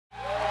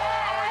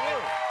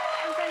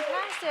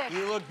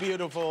fantastic. You look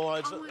beautiful.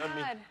 Oh, my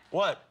God.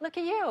 What? Look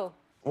at you.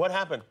 What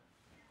happened?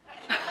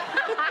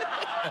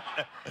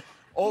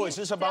 Oh, is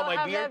this about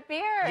my beard? That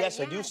beard? Yes,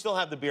 I do still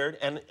have the beard,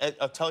 and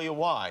I'll tell you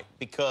why.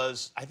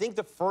 Because I think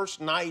the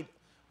first night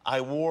I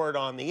wore it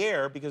on the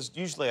air, because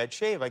usually I'd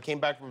shave. I came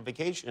back from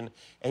vacation,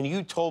 and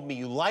you told me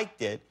you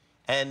liked it,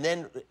 and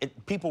then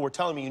people were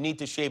telling me you need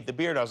to shave the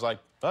beard. I was like,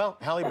 well,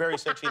 Halle Berry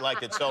said she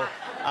liked it, so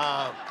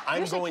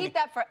I'm going to keep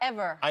that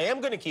forever. I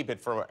am going to keep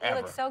it forever. You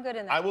look so good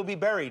in that. I will be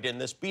buried in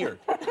this beard.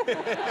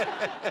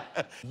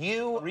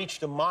 You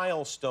reached a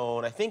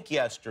milestone, I think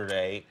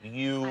yesterday.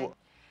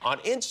 On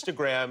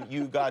Instagram,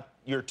 you got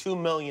your 2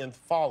 millionth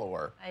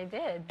follower. I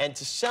did. And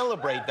to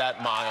celebrate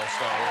that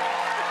milestone...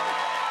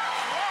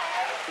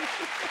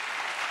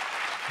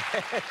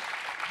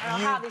 I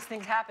don't know how these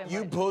things happen.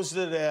 You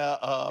posted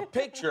a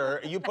picture.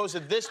 You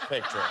posted this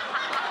picture.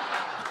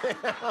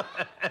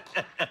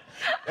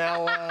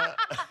 Now,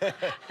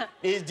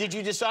 did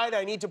you decide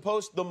I need to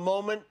post the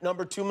moment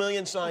number 2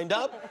 million signed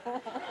up?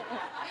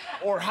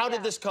 Or how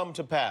did this come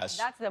to pass?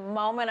 That's the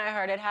moment I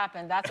heard it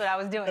happen. That's what I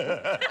was doing.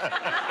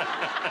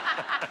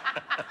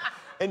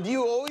 And do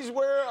you always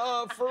wear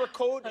a fur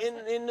coat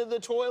into the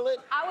toilet?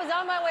 I was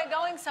on my way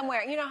going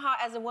somewhere. You know how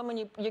as a woman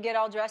you get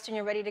all dressed and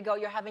you're ready to go,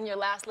 you're having your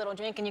last little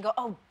drink and you go,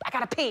 oh, I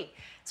gotta pee.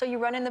 So you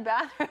run in the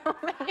bathroom.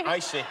 I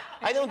see.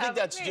 I don't think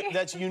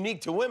that's unique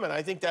to women.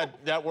 I think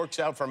that works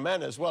out for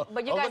men as well.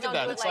 But you guys look at don't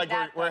that. do it It's like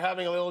like we're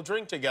having a little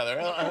drink together.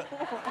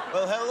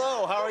 Well,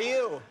 hello, how are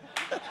you?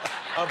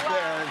 Up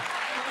there.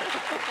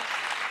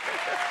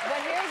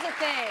 But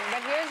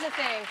here's the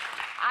thing.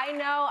 I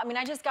know, I mean,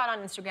 I just got on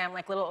Instagram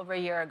like a little over a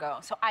year ago,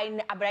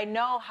 but I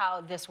know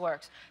how this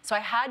works. So I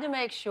had to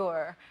make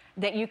sure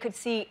that you could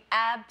see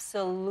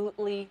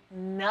absolutely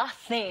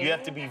nothing. You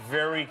have to be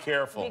very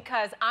careful.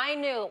 Because I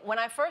knew when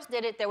I first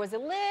did it, there was a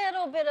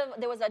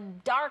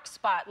dark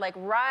spot, like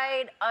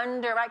right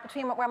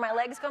between where my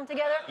legs come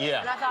together.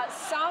 Yeah. And I thought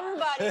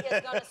somebody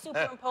is gonna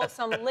superimpose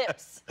some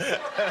lips and say,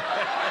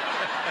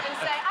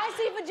 I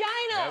see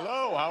vagina.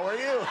 Hello, how are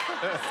you?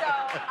 So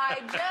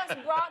I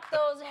just brought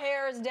those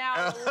hairs down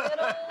a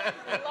little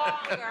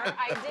longer.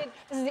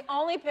 This is the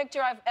only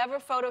picture I've ever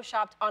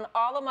photoshopped on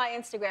all of my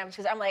Instagrams,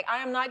 because I'm like, I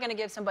am not going to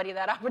give somebody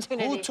that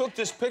opportunity. Who took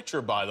this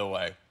picture, by the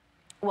way?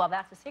 Well,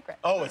 that's the secret.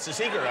 Oh, it's a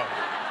secret.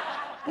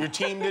 Your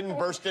team didn't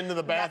burst into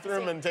the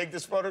bathroom and take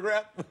this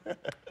photograph?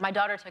 My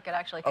daughter took it,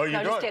 actually. Oh,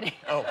 your daughter? Just kidding.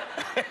 Oh.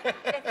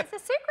 It's a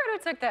secret who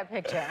took that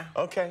picture.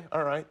 Okay,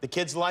 all right. The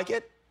kids like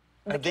it?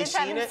 Have they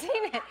seen it?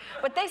 Seen it,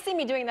 but they see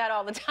me doing that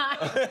all the time.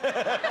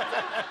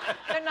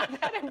 They're not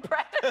that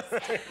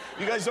impressed.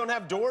 You guys don't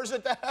have doors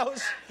at the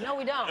house? No,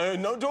 we don't.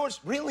 No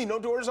doors? Really? No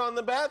doors on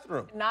the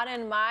bathroom? Not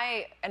in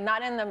my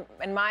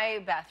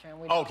bathroom.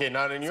 We don't. Okay,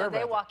 not in your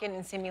bathroom. So they walk in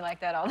and see me like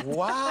that all the time.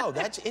 Wow,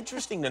 that's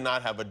interesting to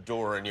not have a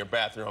door in your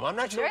bathroom. I'm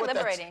not sure what that's...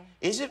 Very liberating.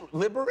 Is it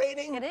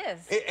liberating? It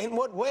is. In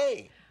what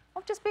way?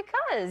 Well, just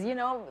because, you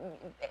know,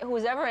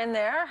 who's ever in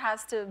there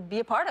has to be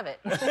a part of it.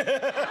 Whether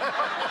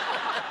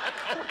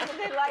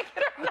they like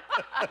it or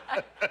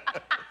not.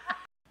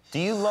 Do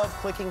you love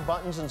clicking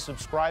buttons and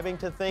subscribing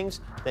to things?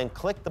 Then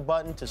click the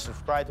button to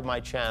subscribe to my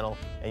channel,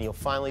 and you'll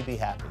finally be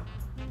happy.